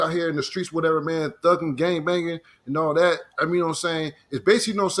out here in the streets, whatever, man, thugging, gang banging, and all that. I mean, you know what I'm saying? It's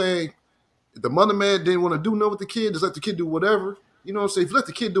basically, you know what I'm saying, if the mother man didn't want to do nothing with the kid, just let the kid do whatever. You know what I'm saying? If you let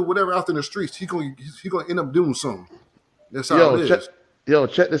the kid do whatever out in the streets, he's gonna end up doing something. That's how Yo, it check, is.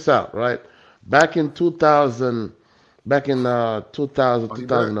 check this out, right? Back in 2000, back in 2000, Oh, he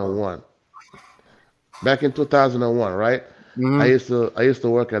back? Oh. 2001, back in 2001, right? Mm-hmm. I used to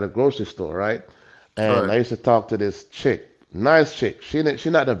work at a grocery store, right? All And right. I used to talk to this chick, nice chick. She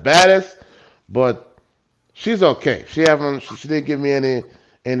not the baddest, but she's okay. She didn't give me any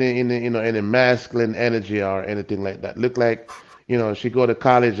any masculine energy or anything like that. Look like she go to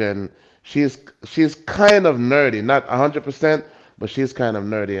college and she's kind of nerdy, not 100%, but she's kind of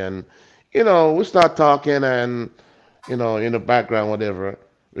nerdy. And we start talking and in the background, whatever.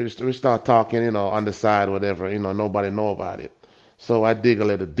 We start talking, on the side, whatever. Nobody know about it. So I dig a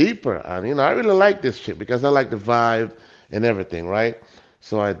little deeper, and I really like this shit because I like the vibe and everything, right?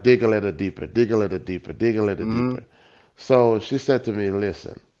 So I dig a little deeper, dig a little deeper, dig a little Mm-hmm. deeper. So she said to me,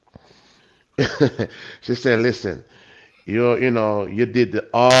 "Listen," she said, "Listen, you did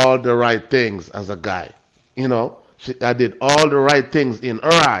all the right things as a guy. I did all the right things in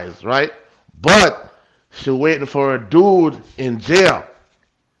her eyes, right? But she waiting for a dude in jail,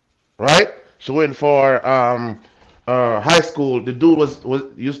 right? She waiting for high school. The dude was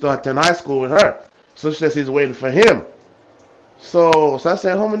used to attend high school with her, so she says he's waiting for him. So I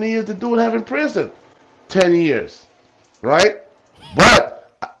said, how many years the dude have in prison? 10 years, right?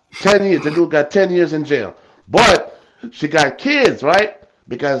 But 10 years. The dude got 10 years in jail. But she got kids, right?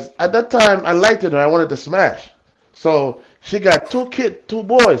 Because at that time I liked her. I wanted to smash. So she got two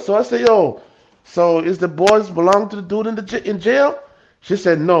boys. So I said, yo, so is the boys belong to the dude in jail? She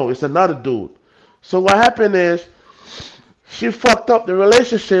said, no, it's another dude. So what happened is she fucked up the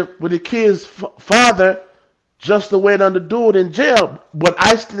relationship with the kid's father just to wait on the dude in jail. But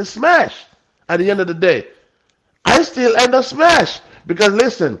I still smash at the end of the day. I still end up smashed because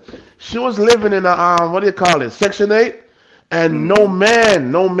listen, she was living in a what do you call it, Section 8, and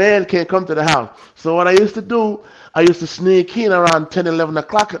Mm-hmm. no man can come to the house. So what I used to do, I used to sneak in around 10, 11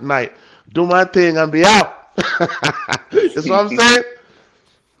 o'clock at night, do my thing and be out. That's what I'm saying.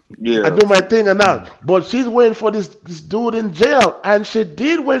 I Yeah. do my thing and out. But she's waiting for this dude in jail, and she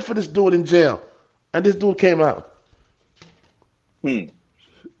did wait for this dude in jail, and this dude came out. Hmm.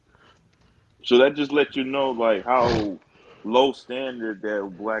 So that just lets you know like how low standard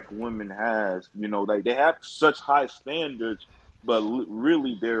that black women has. Like they have such high standards, but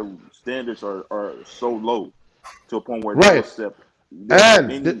really their standards are so low to a point where they'll Right, accept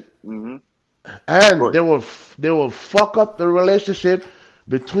and any. Mm-hmm. Go and ahead. they will fuck up the relationship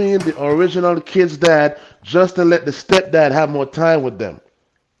between the original kid's dad just to let the stepdad have more time with them.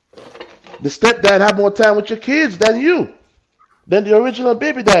 The stepdad have more time with your kids than the original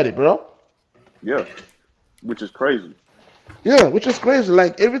baby daddy, bro. Yeah, which is crazy. Yeah, which is crazy.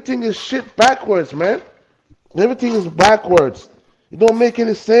 Like everything is shit backwards, man. Everything is backwards. It don't make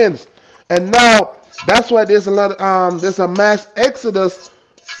any sense. And now that's why there's a mass exodus.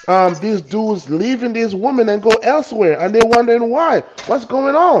 These dudes leaving these women and go elsewhere, and they're wondering why. What's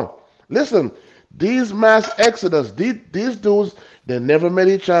going on? Listen, these mass exodus, these dudes, they never met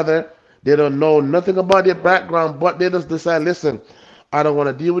each other. They don't know nothing about their background, but they just decide, listen, I don't want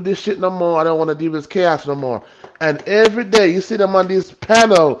to deal with this shit no more. I don't want to deal with this chaos no more. And every day you see them on this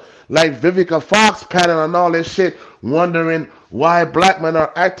panel, like Vivica Fox panel and all this shit, wondering why black men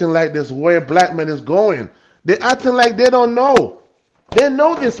are acting like this, where black men is going. They're acting like they don't know. They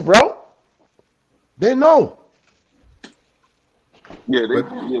know this, bro. They know. Yeah, they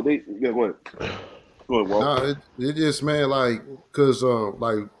But yeah they yeah. Go ahead. Go ahead, Walt. no, it just, man, like, cause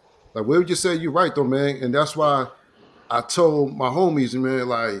like what you just said, you're right though, man, and that's why I told my homies, man,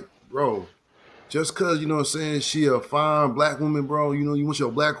 like, bro, just cause you know what I'm saying, she a fine black woman, bro. You want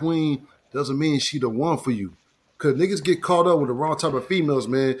your black queen doesn't mean she the one for you. Cause niggas get caught up with the wrong type of females,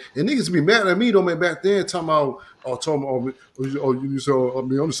 man, and niggas be mad at me though, man. Back then, talking about, so I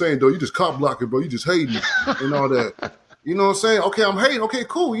mean, I'm saying though, you just cop blocking, bro. You just hating and all that. You know what I'm saying? Okay, I'm hating. Okay,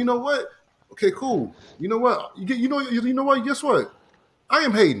 cool. You know what? Okay, cool. You know what? You know what? Guess what? I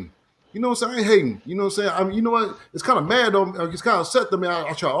am hating. You know what I'm saying? I ain't hating. You know what I'm saying? You know what? It's kind of mad on. It's kind of upset to me.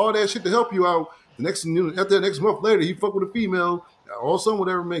 I try all that shit to help you out. The next, after the next month later, he fuck with a female. All of a sudden,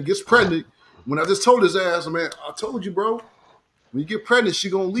 whatever, man, gets pregnant. When I just told his ass, man, I told you, bro. When you get pregnant, she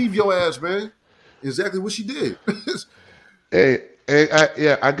gonna leave your ass, man. Exactly what she did.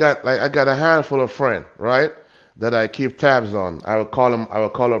 Yeah, I got a handful of friends, right, that I keep tabs on. I would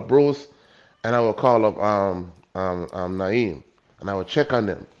call up Bruce, and I would call up Naeem, and I would check on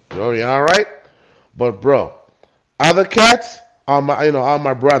them. Bro, you all right? But bro, other cats on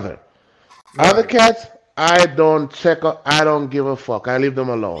my brother. Other Right. cats, I don't check up. I don't give a fuck. I leave them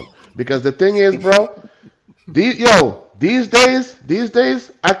alone because the thing is, bro, these days,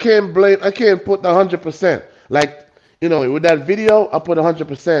 I can't put the 100%. Like, with that video, I put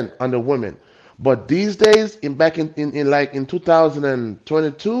 100% on the women. But these days, in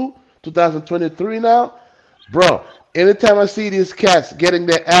 2022, 2023 now, bro, anytime I see these cats getting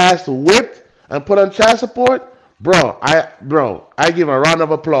their ass whipped and put on child support, I give a round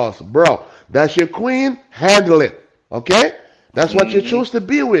of applause. Bro, that's your queen, handle it. Okay? That's what you Mm-hmm. choose to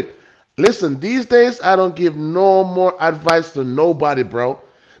be with. Listen, these days I don't give no more advice to nobody, bro.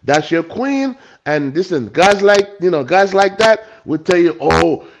 That's your queen. And listen, guys like that would tell you,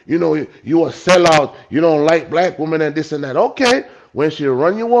 oh, you a sellout. You don't like black women and this and that. Okay, when she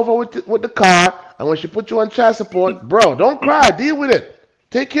run you over with the car and when she put you on child support, bro, don't cry. Deal with it.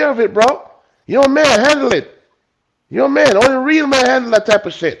 Take care of it, bro. You're a man. Handle it. You're a man. Only real men handle that type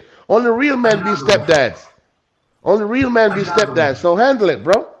of shit. Only real men be Another one. stepdads. Only real men be Another stepdads. one. So handle it,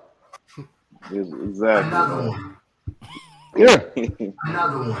 bro. Exactly, Another man. one. Yeah.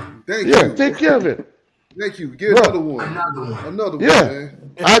 Another one. Thank Yeah. you. Take care of it. Thank you. Get another Bro. one. Another one. Another one, Yeah. man.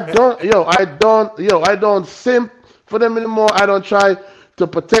 I don't simp for them anymore. I don't try to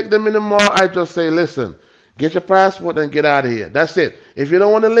protect them anymore. I just say, listen, get your passport and get out of here. That's it. If you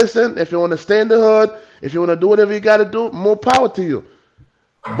don't want to listen, if you want to stay in the hood, if you want to do whatever you got to do, more power to you.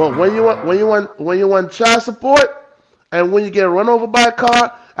 But when you want child support and when you get run over by a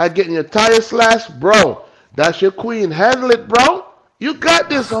car and getting your tires slashed, bro, that's your queen. Handle it, bro. You got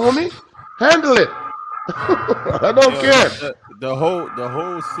this, homie. Handle it. I don't Yo, care. the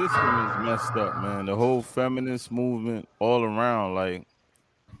whole system is messed up, man. The whole feminist movement all around, like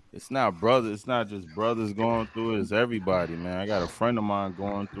it's not just brothers going through it, it's everybody, man. I got a friend of mine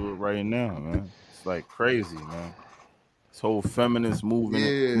going through it right now, man. It's like crazy, man. This whole feminist movement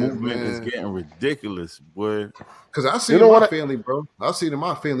Yeah, movement is man. getting ridiculous, boy. Cause I see You it in know my what? family, bro. I see it in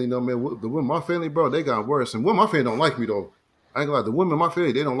my family, though, man. The women, my family, bro, they got worse. And women, my family don't like me though. I ain't gonna lie. The women, in my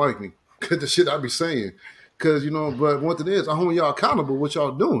family, they don't like me. Cause the shit I be saying. Cause but one thing is, I'm holding y'all accountable what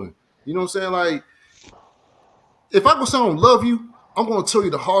y'all doing. You know what I'm saying? Like, if I go say I don't love you, I'm gonna tell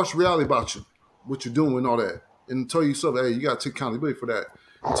you the harsh reality about you, what you're doing and all that, and tell you something. Hey, you gotta take accountability for that.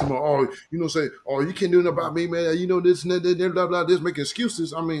 You tell me, oh, say, oh, you can't do nothing about me, man. You know this and that, blah blah. This making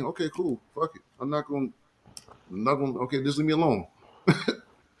excuses. I mean, okay, cool, fuck it. I'm not gonna. Okay, just leave me alone.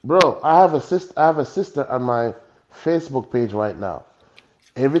 Bro, I have a sister on my Facebook page right now.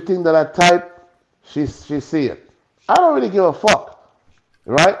 Everything that I type, she see it. I don't really give a fuck,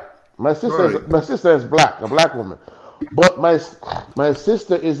 right? Right. My sister is black, a black woman. But my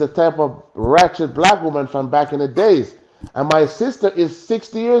sister is the type of ratchet black woman from back in the days. And my sister is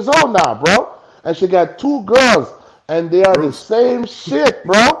 60 years old now, bro. And she got two girls, and they are the Bruce. same shit,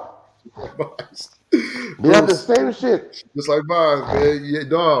 bro. They are the Bruce, same shit. just like mine, man. Yeah,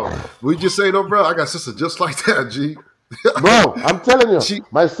 dog. We just say though, bro. I got sister just like that, G. Bro, I'm telling you, she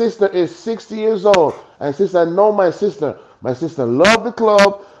my sister is 60 years old. And since I know my sister love the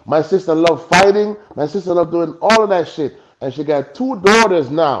club. My sister love fighting. My sister love doing all of that shit. And she got two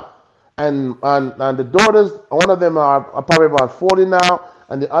daughters now. And the daughters, one of them are probably about 40 now,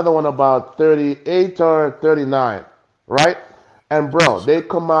 and the other one about 38 or 39, right? And bro, they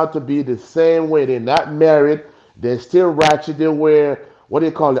come out to be the same way. They're not married. They're still ratchet. They wear, what do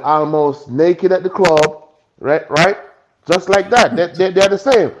you call it, almost naked at the club, right? Right? Just like that. They're the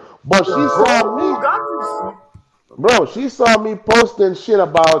same. But she saw Who me, got this? she saw me posting shit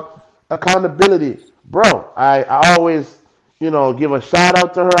about accountability. Bro, I always, give a shout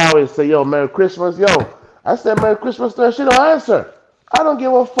out to her. I always say, yo, Merry Christmas. Yo, I said Merry Christmas to her. She don't answer. I don't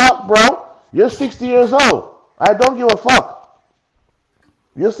give a fuck, bro. You're 60 years old. I don't give a fuck.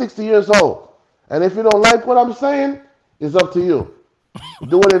 You're 60 years old. And if you don't like what I'm saying, it's up to you.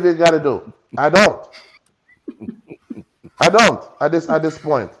 Do whatever you gotta do. I don't. I don't at this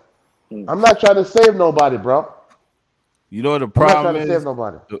point. I'm not trying to save nobody, bro. You know what the I'm not trying problem to save is?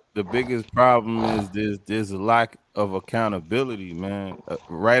 nobody. The biggest problem is there's a lack of accountability, man.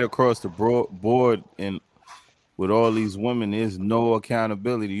 Right across the board, and with all these women, there's no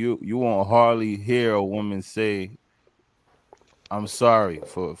accountability. You won't hardly hear a woman say, "I'm sorry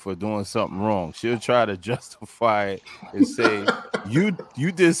for doing something wrong." She'll try to justify it and say, "You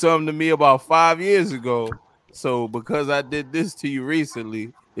did something to me about 5 years ago, so because I did this to you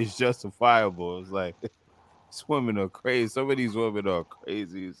recently, it's justifiable." It's like these women are crazy. Some of these women are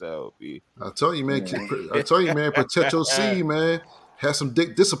crazy as hell, B. I tell you, man. Mhm. I tell you, man. Protect your seed, man. Have some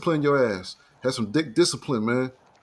dick discipline in your ass. Have some dick discipline, man.